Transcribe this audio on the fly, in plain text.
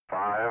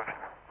5,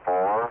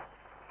 4,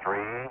 3, 2,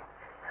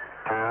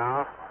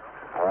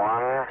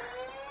 1,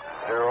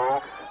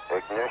 0,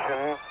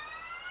 ignition,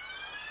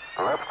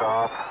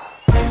 liftoff.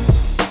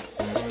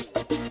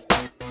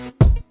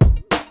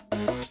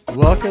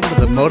 Welcome to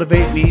the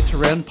Motivate Me to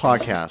Run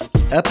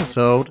podcast,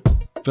 episode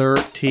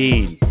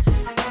 13.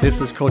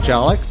 This is Coach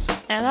Alex.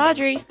 And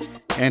Audrey.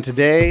 And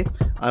today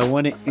I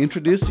want to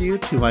introduce you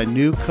to my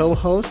new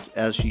co-host,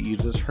 as you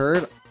just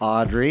heard,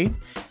 Audrey.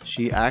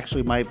 She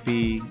actually might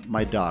be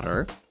my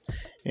daughter.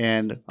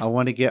 And I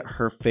want to get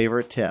her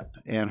favorite tip.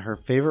 And her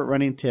favorite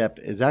running tip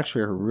is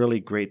actually a really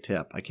great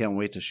tip. I can't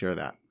wait to share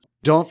that.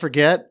 Don't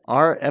forget,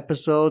 our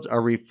episodes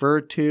are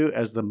referred to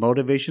as the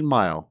Motivation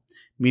Mile,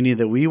 meaning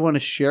that we want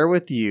to share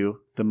with you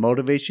the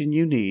motivation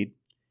you need,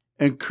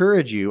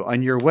 encourage you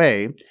on your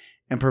way,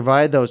 and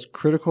provide those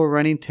critical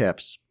running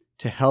tips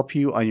to help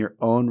you on your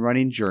own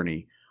running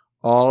journey,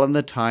 all in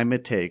the time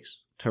it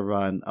takes to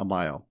run a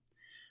mile.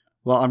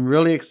 Well, I'm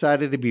really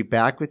excited to be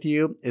back with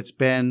you. It's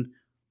been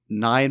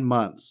 9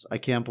 months. I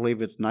can't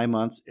believe it's 9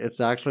 months. It's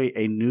actually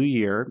a new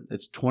year.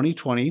 It's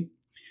 2020.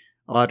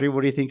 Audrey, what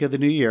do you think of the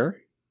new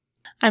year?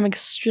 I'm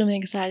extremely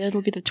excited.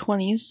 It'll be the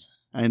 20s.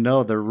 I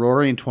know, the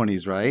roaring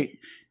 20s, right?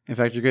 In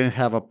fact, you're going to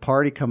have a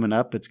party coming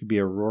up. It's going to be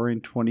a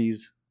roaring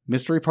 20s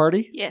mystery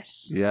party?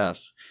 Yes.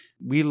 Yes.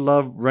 We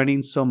love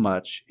running so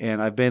much,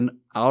 and I've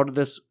been out of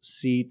this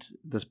seat,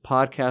 this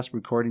podcast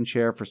recording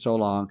chair for so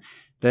long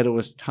that it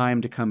was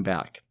time to come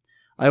back.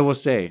 I will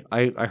say,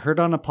 I heard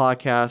on a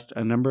podcast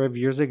a number of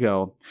years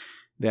ago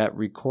that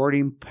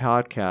recording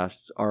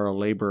podcasts are a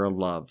labor of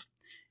love.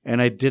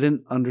 And I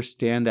didn't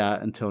understand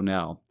that until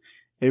now.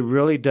 It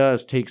really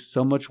does take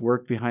so much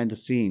work behind the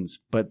scenes,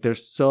 but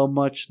there's so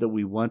much that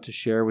we want to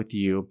share with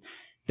you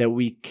that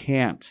we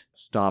can't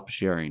stop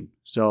sharing.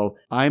 So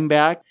I'm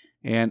back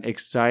and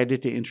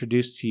excited to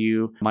introduce to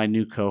you my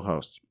new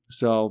co-host.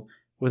 So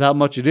without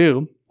much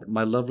ado,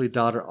 my lovely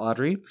daughter,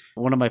 Audrey.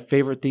 One of my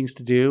favorite things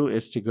to do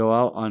is to go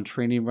out on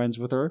training runs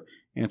with her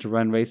and to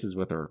run races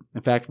with her.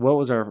 In fact, what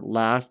was our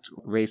last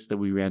race that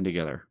we ran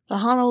together? The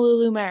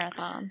Honolulu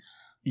Marathon.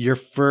 Your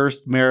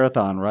first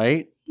marathon,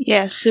 right?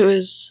 Yes, it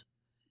was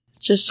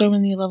just so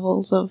many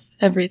levels of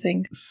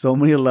everything. So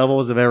many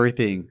levels of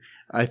everything.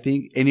 I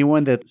think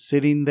anyone that's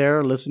sitting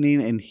there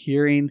listening and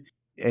hearing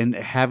and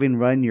having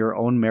run your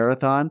own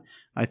marathon,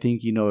 I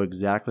think you know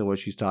exactly what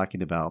she's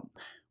talking about.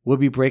 We'll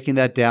be breaking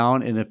that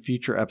down in a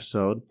future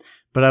episode,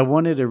 but I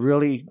wanted to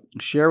really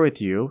share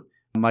with you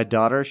my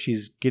daughter.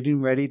 She's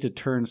getting ready to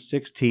turn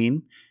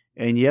 16,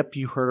 and yep,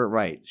 you heard it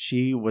right.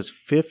 She was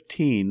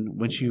 15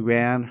 when she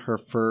ran her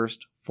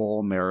first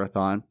full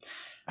marathon.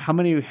 How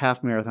many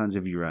half marathons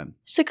have you run?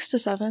 6 to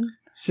 7.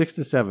 6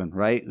 to 7,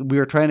 right? We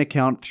were trying to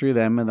count through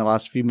them in the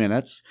last few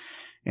minutes.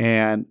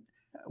 And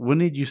when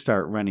did you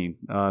start running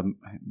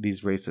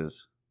these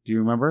races? Do you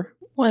remember?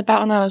 Well,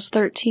 about when I was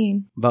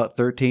 13. About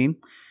 13?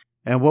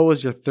 And what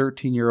was your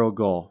 13-year-old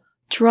goal?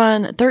 To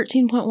run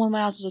 13.1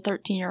 miles as a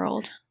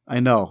 13-year-old. I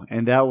know,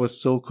 and that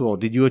was so cool.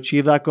 Did you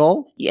achieve that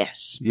goal?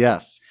 Yes.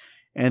 Yes.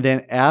 And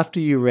then after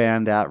you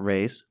ran that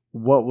race,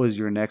 what was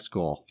your next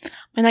goal?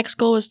 My next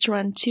goal was to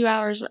run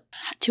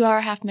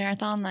 2-hour half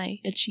marathon. I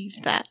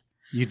achieved that.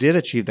 You did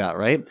achieve that,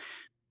 right?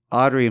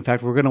 Audrey, in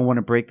fact, we're going to want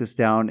to break this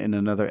down in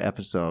another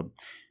episode.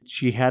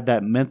 She had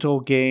that mental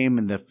game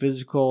and the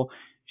physical.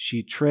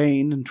 She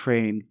trained and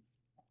trained.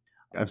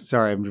 I'm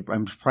sorry,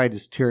 I'm probably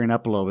just tearing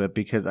up a little bit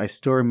because I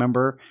still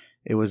remember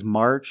it was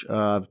March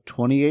of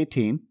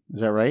 2018.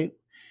 Is that right?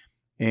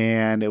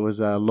 And it was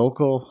a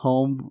local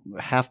home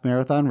half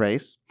marathon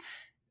race.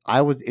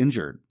 I was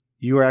injured.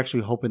 You were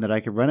actually hoping that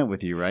I could run it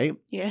with you, right?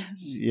 Yes.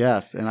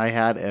 Yes, and I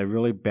had a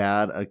really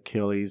bad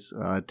Achilles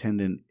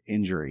tendon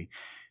injury.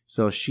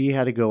 So she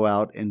had to go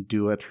out and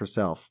do it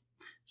herself.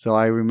 So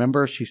I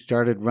remember she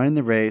started running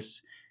the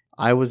race.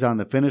 I was on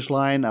the finish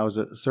line. I was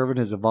serving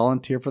as a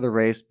volunteer for the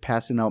race,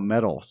 passing out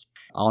medals.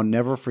 I'll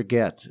never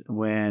forget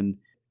when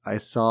I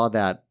saw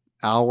that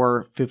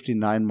hour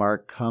 59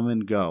 mark come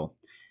and go,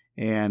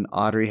 and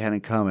Audrey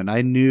hadn't come. And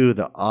I knew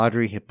that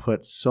Audrey had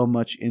put so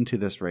much into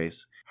this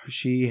race.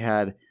 She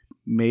had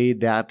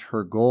made that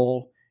her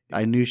goal.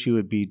 I knew she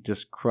would be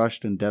just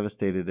crushed and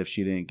devastated if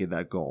she didn't get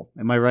that goal.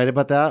 Am I right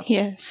about that?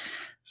 Yes.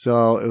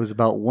 So it was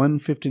about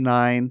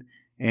 1:59.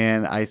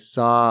 And I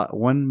saw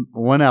 1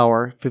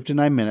 hour,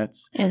 59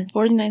 minutes. And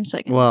 49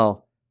 seconds.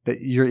 Well,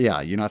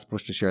 you're not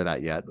supposed to share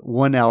that yet.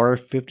 1 hour,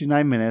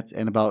 59 minutes,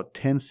 and about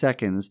 10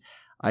 seconds,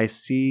 I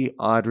see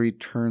Audrey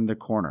turn the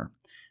corner.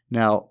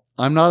 Now,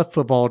 I'm not a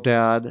football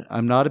dad.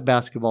 I'm not a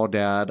basketball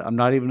dad. I'm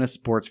not even a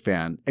sports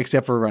fan,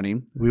 except for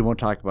running. We won't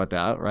talk about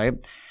that, right?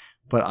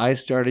 But I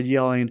started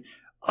yelling,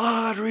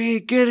 Audrey,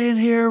 get in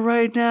here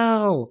right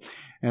now.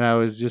 And I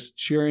was just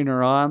cheering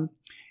her on.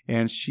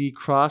 And she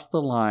crossed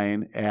the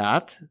line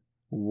at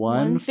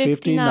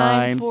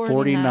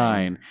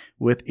 1:59:49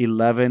 with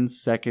 11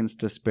 seconds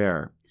to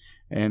spare.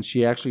 And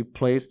she actually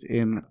placed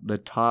in the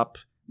top.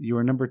 You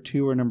were number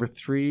 2 or number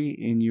 3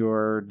 in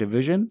your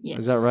division. Yes.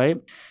 Is that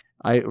right?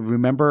 I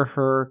remember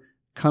her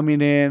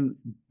coming in,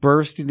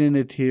 bursting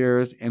into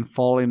tears, and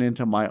falling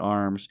into my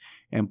arms.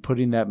 and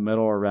putting that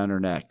medal around her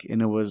neck.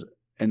 And it was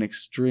an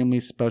extremely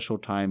special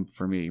time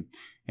for me.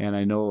 And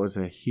I know it was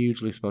a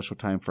hugely special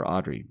time for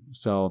Audrey.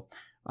 So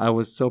I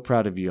was so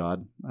proud of you,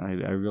 Aud. I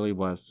really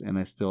was, and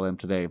I still am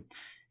today.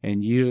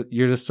 And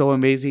you're just so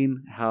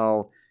amazing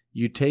how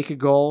you take a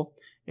goal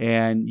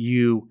and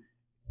you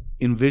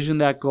envision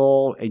that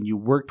goal and you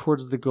work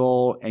towards the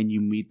goal and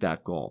you meet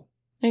that goal.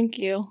 Thank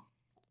you.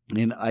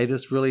 And I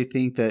just really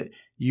think that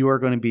you are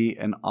going to be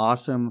an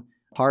awesome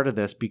part of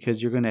this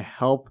because you're going to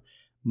help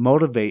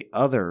motivate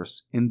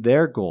others in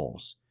their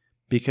goals.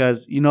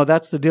 Because,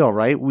 that's the deal,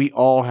 right? We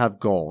all have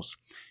goals.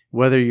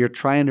 Whether you're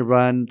trying to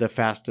run the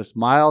fastest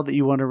mile that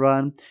you want to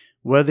run,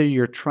 whether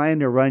you're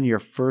trying to run your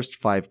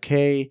first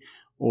 5K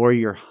or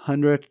your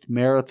 100th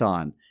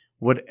marathon,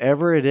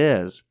 whatever it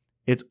is,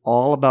 it's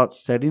all about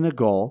setting a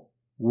goal,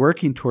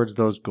 working towards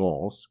those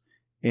goals,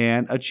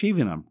 and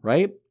achieving them,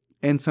 right?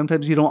 And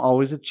sometimes you don't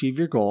always achieve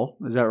your goal.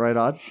 Is that right,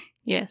 Aud?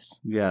 Yes.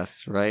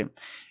 Yes, right.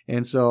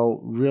 And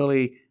so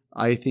really,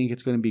 I think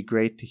it's going to be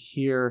great to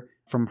hear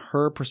from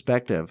her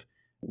perspective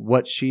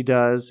what she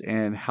does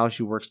and how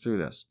she works through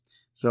this.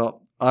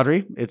 So,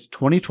 Audrey, it's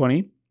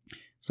 2020.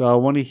 So I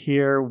want to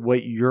hear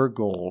what your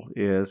goal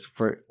is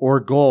or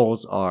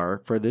goals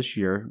are for this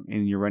year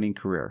in your running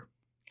career.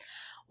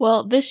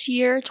 Well, this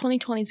year,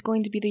 2020, is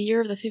going to be the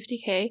year of the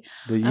 50K.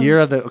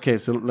 Okay,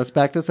 so let's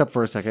back this up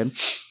for a second.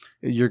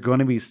 You're going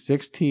to be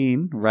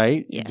 16,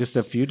 right? Yes. Just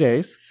a few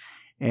days.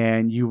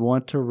 And you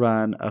want to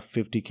run a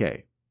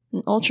 50K.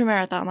 An ultra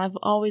marathon. I've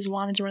always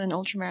wanted to run an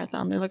ultra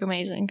marathon. They look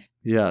amazing.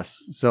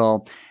 Yes.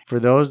 So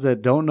for those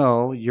that don't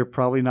know, you're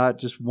probably not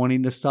just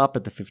wanting to stop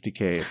at the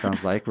 50K, it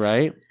sounds like,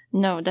 right?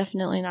 No,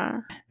 definitely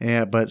not.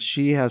 Yeah, but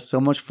she has so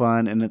much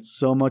fun, and it's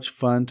so much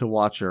fun to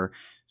watch her.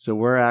 So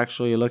we're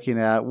actually looking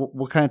at,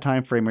 what kind of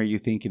time frame are you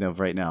thinking of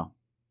right now?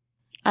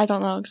 I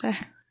don't know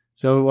exactly.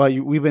 So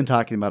we've been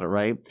talking about it,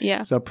 right?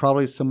 Yeah. So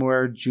probably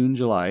somewhere June,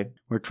 July.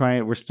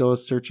 We're still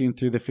searching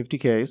through the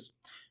 50Ks.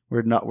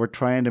 We're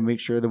trying to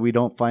make sure that we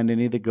don't find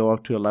any that go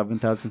up to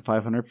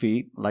 11,500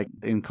 feet, like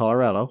in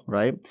Colorado,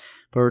 right?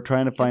 But we're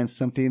trying to find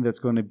something that's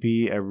going to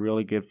be a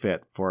really good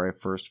fit for our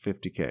first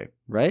 50K,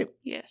 right?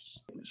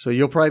 Yes. So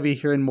you'll probably be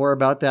hearing more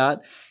about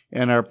that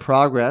and our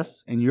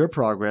progress and your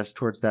progress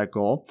towards that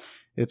goal.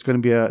 It's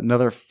going to be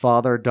another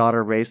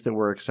father-daughter race that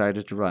we're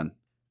excited to run.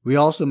 We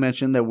also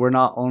mentioned that we're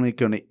not only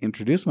going to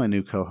introduce my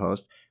new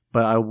co-host,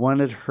 but I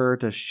wanted her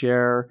to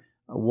share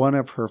one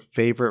of her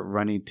favorite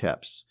running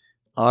tips.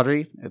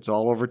 Audrey, it's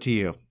all over to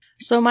you.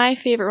 So my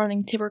favorite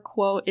running tip or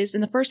quote is,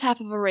 in the first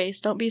half of a race,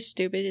 don't be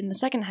stupid. In the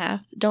second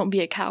half, don't be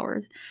a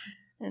coward.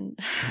 And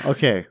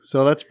Okay,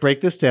 so let's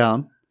break this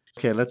down.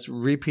 Okay, let's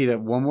repeat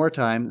it one more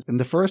time. In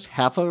the first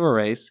half of a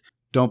race,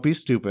 don't be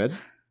stupid,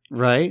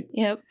 right?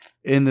 Yep.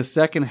 In the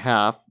second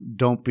half,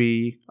 don't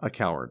be a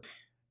coward.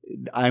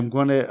 I'm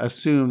going to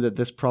assume that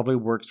this probably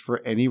works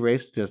for any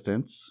race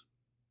distance.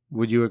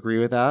 Would you agree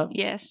with that?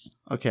 Yes.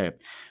 Okay,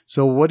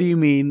 so what do you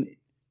mean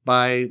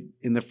by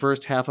in the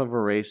first half of a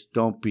race,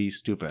 don't be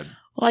stupid?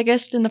 Well, I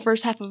guess in the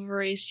first half of a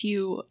race,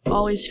 you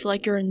always feel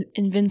like you're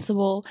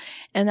invincible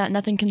and that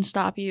nothing can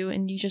stop you,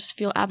 and you just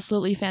feel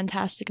absolutely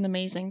fantastic and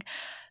amazing.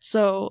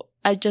 So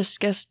I just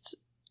guess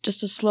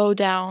just to slow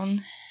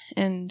down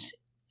and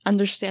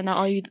understand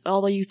that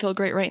although you feel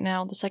great right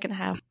now, the second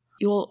half,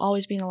 you will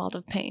always be in a lot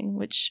of pain,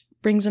 which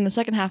brings in the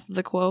second half of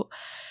the quote.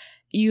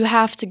 You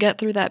have to get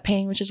through that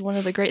pain, which is one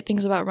of the great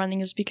things about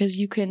running, is because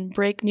you can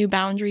break new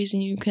boundaries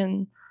and you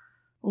can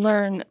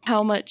learn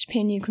how much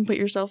pain you can put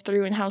yourself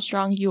through and how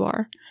strong you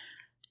are.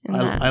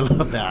 I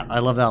love that. I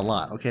love that a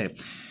lot. Okay.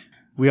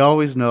 We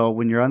always know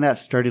when you're on that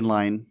starting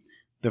line,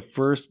 the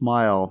first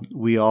mile,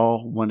 we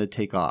all want to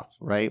take off,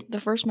 right? The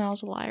first mile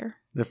is a liar.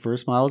 The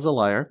first mile is a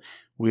liar.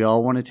 We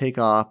all want to take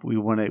off.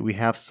 We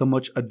have so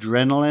much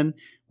adrenaline.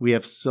 We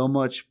have so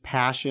much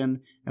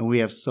passion and we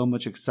have so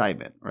much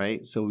excitement,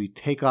 right? So we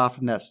take off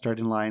from that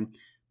starting line,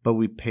 but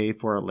we pay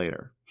for it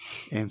later.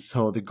 And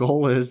so the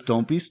goal is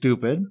don't be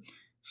stupid.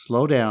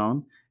 Slow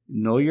down,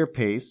 know your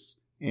pace,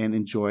 and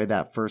enjoy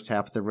that first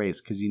half of the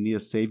race because you need to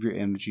save your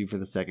energy for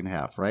the second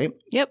half, right?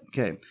 Yep.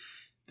 Okay.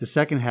 The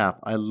second half,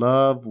 I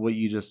love what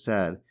you just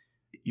said.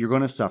 You're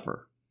going to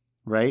suffer,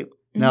 right?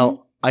 Mm-hmm.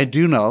 Now, I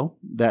do know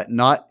that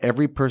not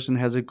every person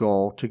has a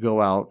goal to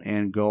go out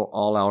and go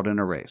all out in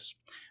a race.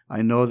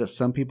 I know that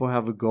some people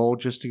have a goal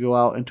just to go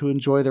out and to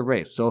enjoy the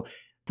race. So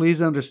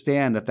please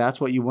understand if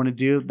that's what you want to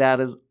do, that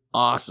is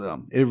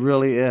awesome. It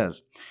really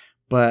is.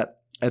 But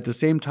at the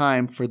same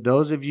time, for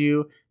those of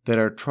you that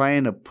are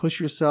trying to push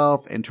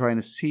yourself and trying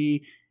to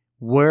see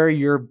where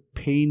your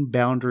pain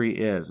boundary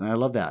is, and I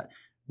love that,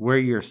 where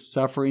your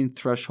suffering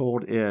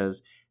threshold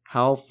is,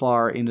 how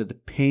far into the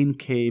pain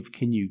cave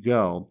can you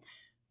go,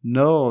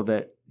 know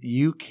that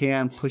you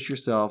can push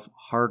yourself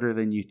harder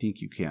than you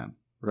think you can,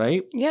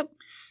 right? Yep.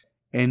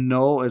 And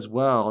know as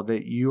well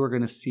that you are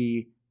going to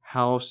see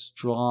how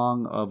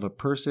strong of a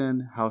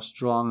person, how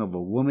strong of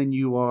a woman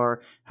you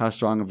are, how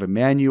strong of a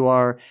man you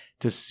are,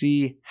 to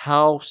see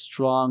how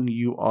strong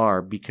you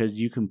are because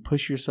you can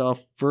push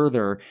yourself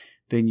further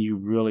than you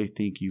really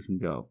think you can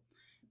go.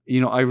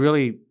 You know, I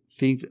really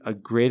think a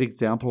great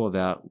example of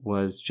that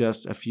was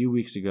just a few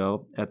weeks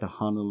ago at the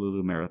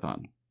Honolulu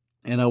Marathon.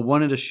 And I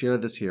wanted to share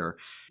this here.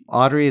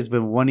 Audrey has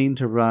been wanting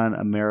to run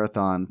a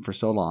marathon for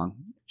so long.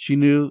 She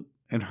knew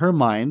in her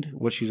mind,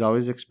 what she's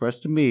always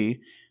expressed to me,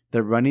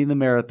 that running the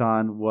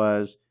marathon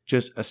was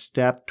just a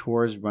step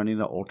towards running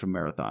an ultra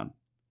marathon.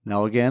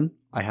 Now again,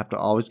 I have to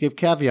always give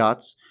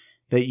caveats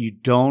that you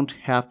don't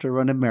have to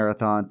run a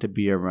marathon to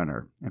be a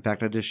runner. In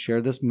fact, I just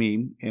shared this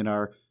meme in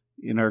our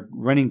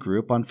running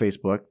group on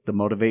Facebook, the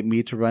Motivate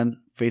Me to Run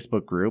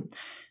Facebook group,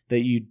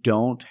 that you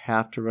don't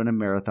have to run a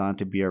marathon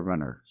to be a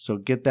runner. So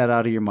get that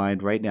out of your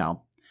mind right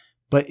now.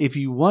 But if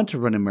you want to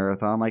run a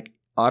marathon like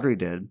Audrey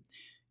did,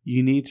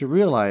 you need to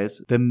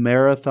realize the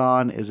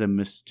marathon is a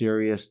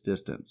mysterious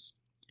distance.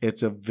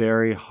 It's a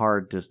very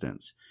hard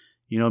distance.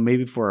 You know,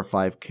 maybe for a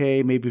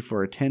 5K, maybe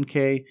for a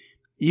 10K,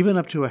 even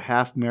up to a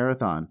half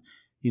marathon.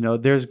 You know,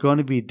 there's going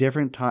to be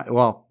different time.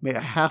 Well, a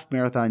half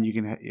marathon you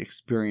can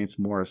experience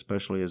more,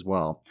 especially as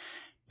well.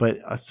 But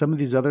some of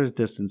these other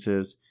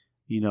distances,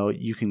 you know,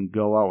 you can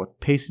go out with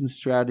pacing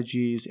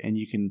strategies and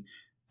you can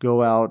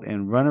go out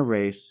and run a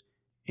race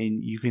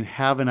and you can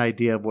have an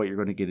idea of what you're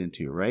going to get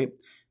into, right?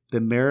 The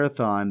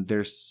marathon,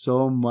 there's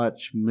so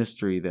much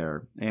mystery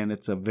there, and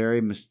it's a very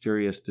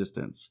mysterious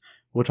distance.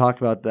 We'll talk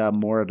about that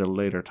more at a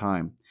later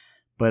time.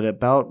 But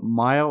about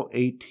mile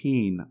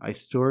 18, I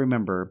still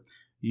remember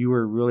you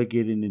were really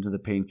getting into the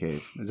pain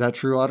cave. Is that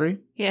true, Audrey?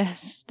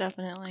 Yes,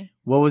 definitely.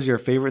 What was your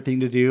favorite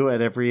thing to do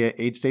at every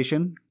aid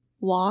station?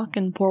 Walk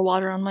and pour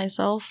water on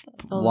myself.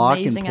 Walk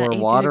and pour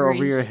water over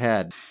degrees. your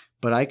head.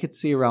 But I could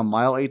see around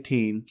mile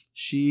 18,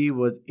 she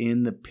was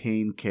in the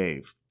pain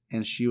cave,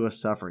 and she was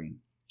suffering.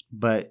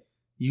 But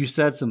you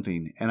said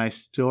something, and I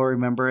still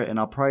remember it, and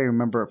I'll probably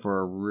remember it for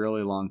a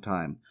really long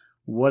time.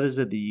 What is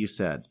it that you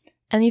said?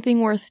 Anything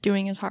worth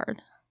doing is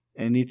hard.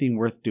 Anything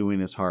worth doing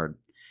is hard.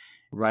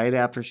 Right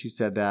after she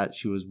said that,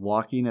 she was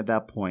walking at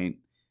that point.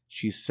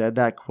 She said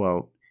that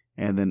quote,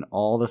 and then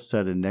all of a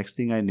sudden, next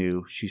thing I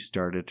knew, she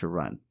started to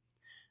run.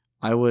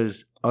 I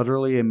was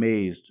utterly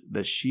amazed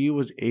that she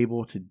was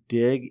able to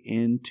dig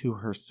into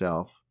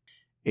herself,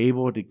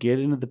 able to get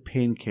into the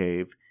pain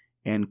cave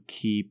and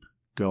keep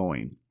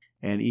going.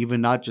 And even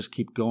not just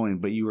keep going,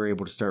 but you were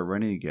able to start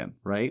running again,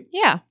 right?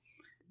 Yeah.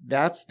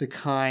 That's the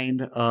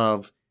kind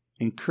of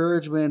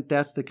encouragement.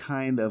 That's the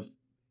kind of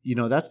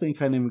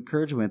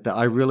encouragement that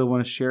I really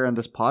want to share on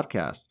this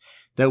podcast,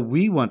 that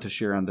we want to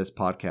share on this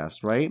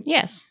podcast, right?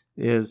 Yes.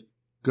 Is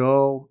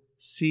go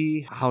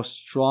see how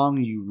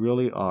strong you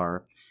really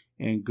are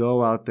and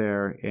go out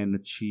there and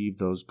achieve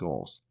those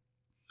goals.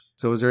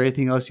 So is there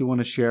anything else you want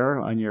to share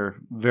on your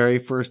very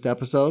first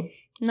episode?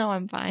 No,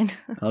 I'm fine.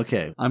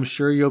 Okay. I'm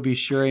sure you'll be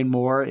sharing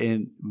more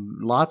and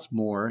lots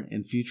more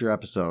in future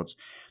episodes.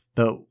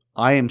 But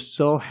I am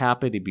so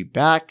happy to be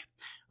back.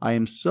 I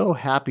am so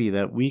happy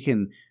that we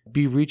can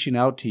be reaching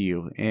out to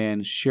you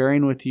and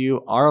sharing with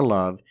you our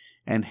love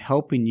and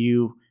helping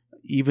you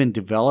even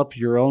develop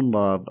your own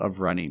love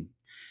of running.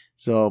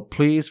 So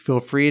please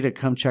feel free to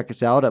come check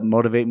us out at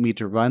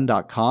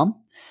motivatemetoRun.com.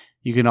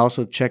 You can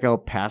also check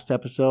out past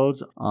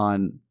episodes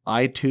on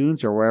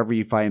iTunes or wherever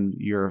you find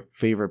your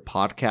favorite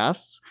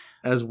podcasts,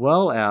 as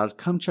well as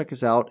come check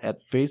us out at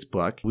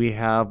Facebook. We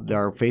have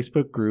our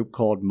Facebook group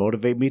called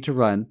Motivate Me to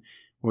Run,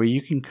 where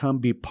you can come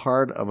be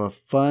part of a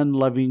fun,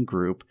 loving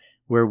group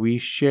where we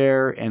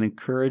share and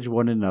encourage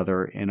one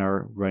another in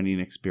our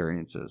running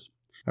experiences.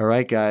 All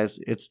right, guys,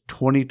 it's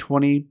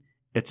 2020.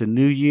 It's a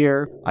new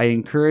year. I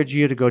encourage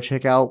you to go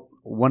check out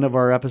one of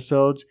our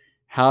episodes,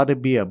 How to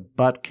Be a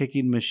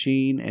Butt-Kicking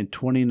Machine in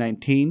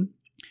 2019.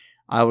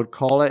 I would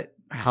call it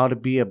How to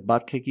Be a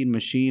Butt-Kicking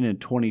Machine in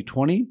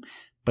 2020,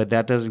 but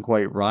that doesn't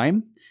quite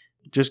rhyme.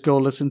 Just go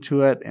listen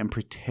to it and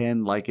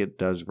pretend like it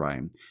does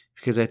rhyme,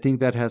 because I think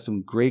that has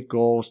some great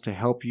goals to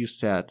help you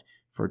set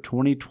for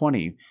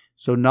 2020.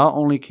 So not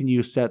only can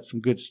you set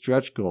some good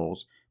stretch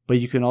goals, but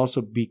you can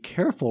also be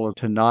careful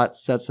to not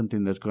set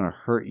something that's going to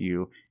hurt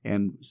you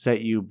and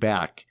set you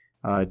back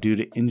due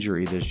to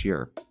injury this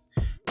year.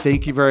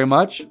 Thank you very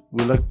much.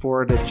 We look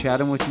forward to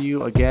chatting with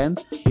you again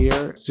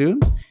here soon.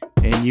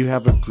 And you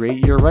have a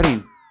great year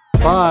running.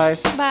 Bye.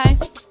 Bye.